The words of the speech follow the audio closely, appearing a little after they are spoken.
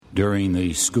During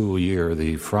the school year,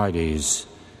 the Friday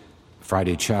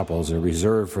chapels are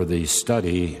reserved for the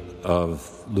study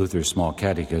of Luther's Small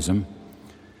Catechism.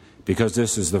 Because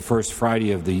this is the first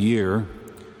Friday of the year,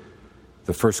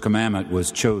 the first commandment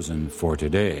was chosen for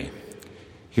today.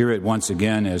 Hear it once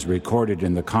again as recorded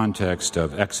in the context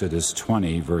of Exodus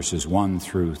 20, verses 1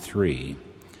 through 3.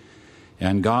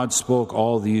 And God spoke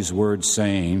all these words,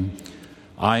 saying,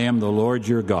 I am the Lord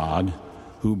your God,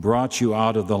 who brought you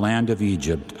out of the land of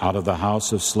Egypt, out of the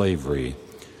house of slavery.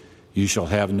 You shall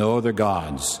have no other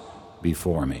gods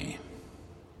before me.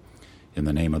 In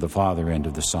the name of the Father, and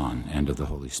of the Son, and of the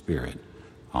Holy Spirit.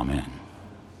 Amen.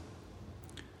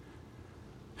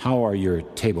 How are your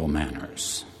table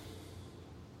manners?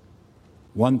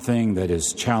 One thing that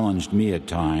has challenged me at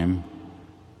times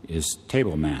is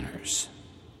table manners.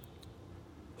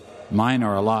 Mine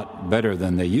are a lot better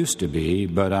than they used to be,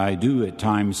 but I do at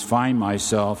times find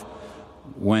myself,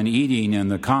 when eating in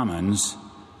the commons,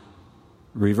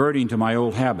 reverting to my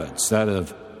old habits, that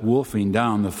of wolfing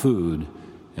down the food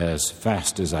as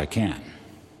fast as I can.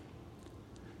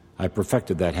 I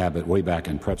perfected that habit way back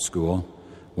in prep school,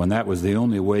 when that was the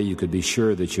only way you could be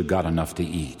sure that you got enough to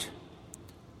eat.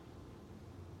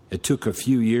 It took a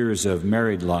few years of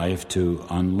married life to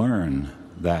unlearn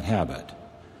that habit.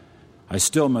 I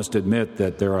still must admit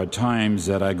that there are times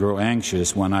that I grow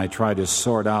anxious when I try to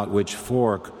sort out which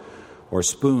fork or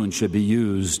spoon should be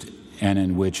used and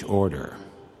in which order.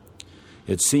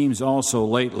 It seems also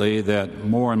lately that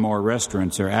more and more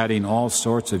restaurants are adding all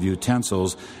sorts of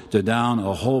utensils to down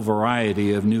a whole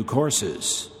variety of new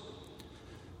courses.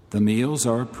 The meals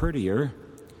are prettier,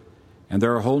 and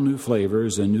there are whole new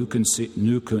flavors and new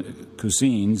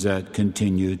cuisines that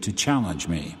continue to challenge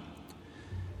me.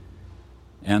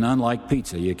 And unlike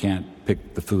pizza, you can't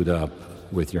pick the food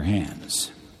up with your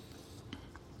hands.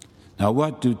 Now,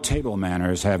 what do table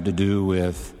manners have to do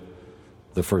with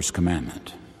the first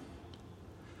commandment?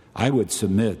 I would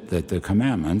submit that the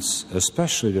commandments,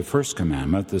 especially the first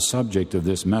commandment, the subject of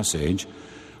this message,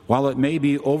 while it may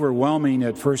be overwhelming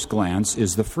at first glance,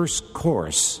 is the first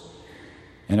course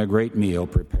in a great meal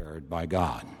prepared by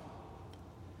God.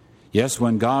 Yes,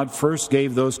 when God first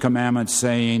gave those commandments,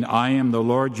 saying, I am the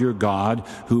Lord your God,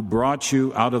 who brought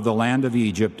you out of the land of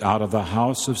Egypt, out of the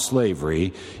house of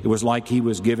slavery, it was like he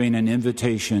was giving an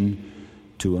invitation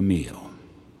to a meal.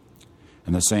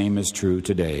 And the same is true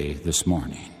today, this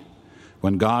morning.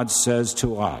 When God says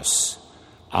to us,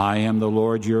 I am the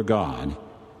Lord your God,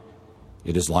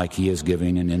 it is like he is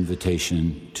giving an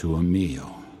invitation to a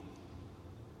meal.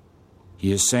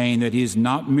 He is saying that he is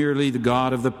not merely the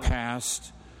God of the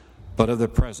past, but of the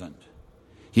present.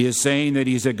 He is saying that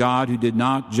he's a God who did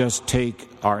not just take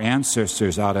our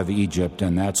ancestors out of Egypt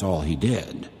and that's all he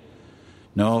did.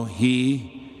 No,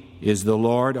 he is the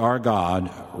Lord our God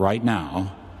right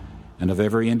now and of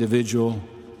every individual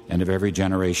and of every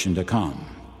generation to come.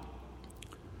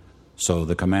 So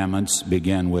the commandments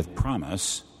begin with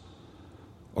promise,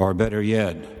 or better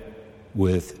yet,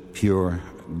 with pure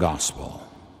gospel.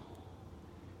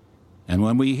 And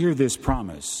when we hear this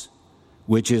promise,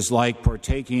 which is like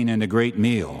partaking in a great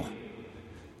meal,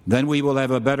 then we will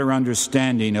have a better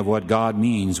understanding of what God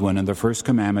means when in the first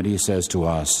commandment he says to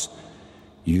us,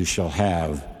 you shall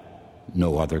have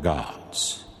no other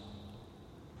gods.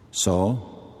 So,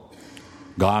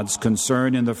 God's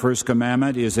concern in the first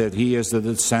commandment is that he is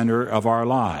the center of our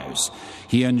lives.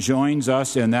 He enjoins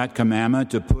us in that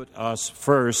commandment to put us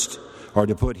first, or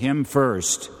to put him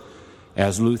first,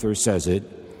 as Luther says it,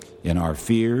 in our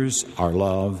fears, our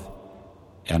love,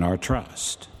 and our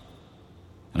trust.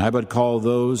 And I would call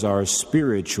those our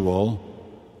spiritual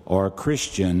or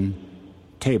Christian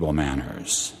table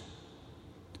manners.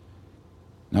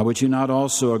 Now, would you not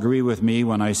also agree with me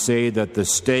when I say that the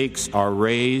stakes are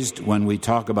raised when we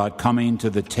talk about coming to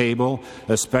the table,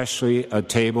 especially a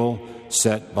table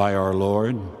set by our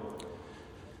Lord?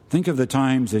 Think of the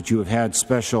times that you have had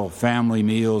special family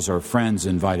meals or friends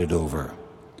invited over.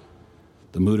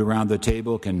 The mood around the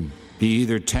table can be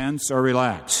either tense or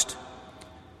relaxed.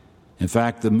 In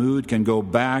fact, the mood can go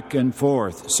back and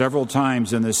forth several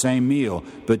times in the same meal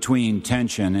between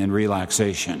tension and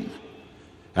relaxation.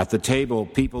 At the table,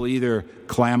 people either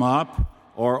clam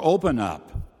up or open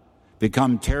up,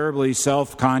 become terribly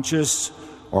self-conscious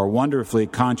or wonderfully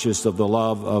conscious of the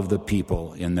love of the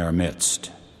people in their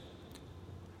midst.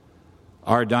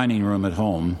 Our dining room at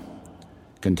home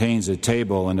contains a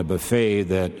table and a buffet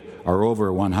that are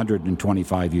over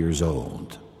 125 years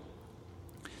old.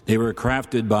 They were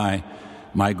crafted by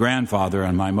my grandfather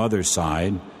on my mother's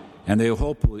side, and they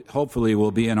hopefully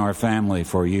will be in our family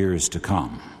for years to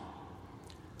come.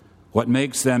 What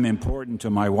makes them important to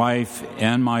my wife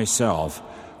and myself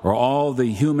or all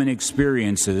the human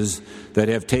experiences that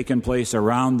have taken place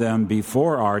around them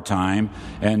before our time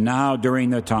and now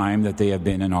during the time that they have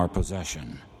been in our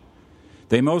possession.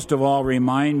 They most of all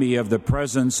remind me of the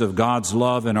presence of God's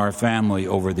love in our family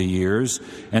over the years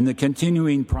and the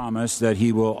continuing promise that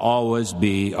He will always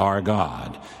be our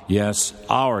God. Yes,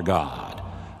 our God.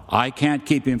 I can't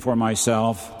keep Him for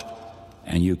myself,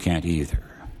 and you can't either.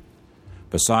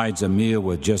 Besides, a meal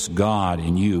with just God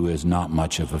and you is not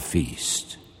much of a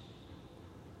feast.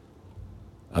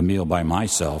 A meal by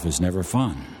myself is never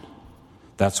fun.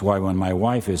 That's why when my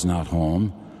wife is not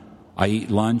home, I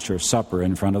eat lunch or supper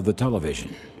in front of the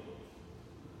television.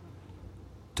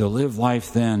 To live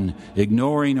life then,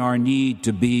 ignoring our need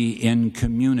to be in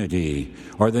community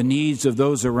or the needs of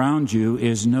those around you,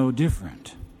 is no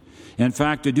different. In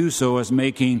fact, to do so is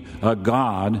making a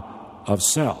god of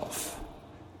self.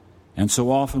 And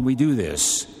so often we do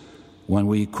this when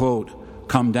we, quote,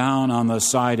 come down on the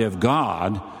side of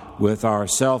God with our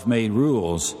self-made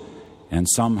rules and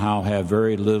somehow have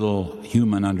very little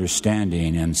human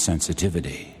understanding and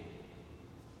sensitivity.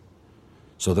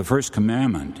 So the first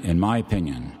commandment, in my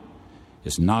opinion,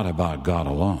 is not about God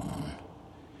alone.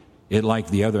 It, like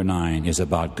the other 9, is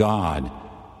about God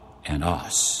and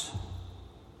us.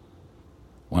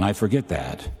 When I forget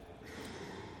that,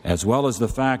 as well as the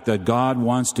fact that God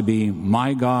wants to be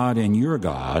my God and your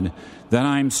God, then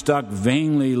I'm stuck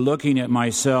vainly looking at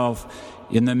myself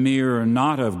in the mirror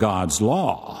not of God's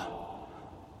law,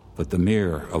 but the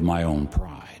mirror of my own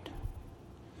pride.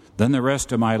 Then the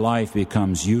rest of my life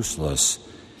becomes useless,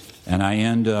 and I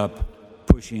end up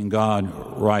pushing God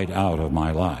right out of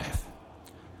my life.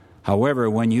 However,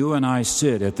 when you and I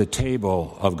sit at the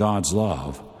table of God's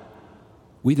love,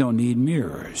 we don't need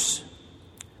mirrors,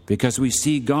 because we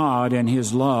see God and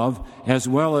His love as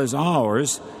well as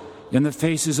ours in the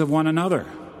faces of one another.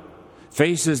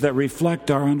 Faces that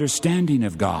reflect our understanding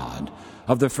of God,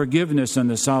 of the forgiveness and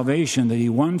the salvation that He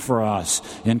won for us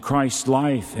in Christ's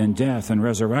life and death and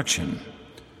resurrection.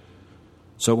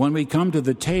 So when we come to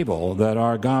the table that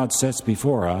our God sets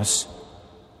before us,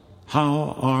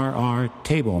 how are our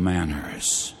table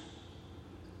manners?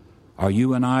 Are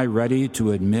you and I ready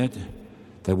to admit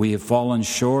that we have fallen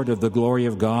short of the glory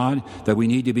of God, that we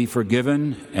need to be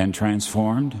forgiven and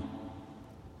transformed?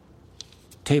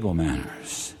 Table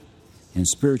manners. In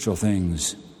spiritual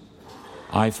things,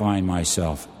 I find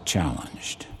myself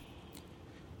challenged.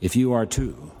 If you are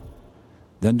too,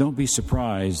 then don't be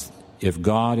surprised if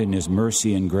God in His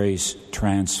mercy and grace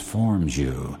transforms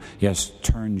you, yes,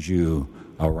 turns you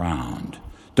around.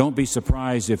 Don't be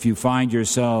surprised if you find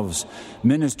yourselves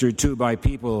ministered to by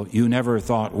people you never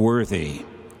thought worthy.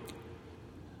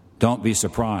 Don't be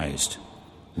surprised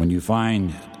when you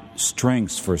find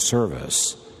strengths for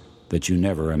service that you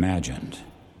never imagined.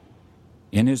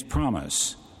 In His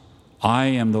promise, I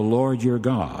am the Lord your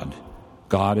God,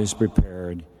 God has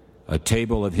prepared a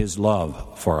table of His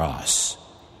love for us.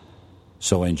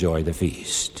 So enjoy the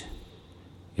feast.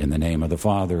 In the name of the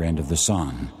Father, and of the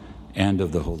Son, and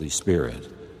of the Holy Spirit.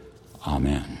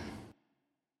 Amen.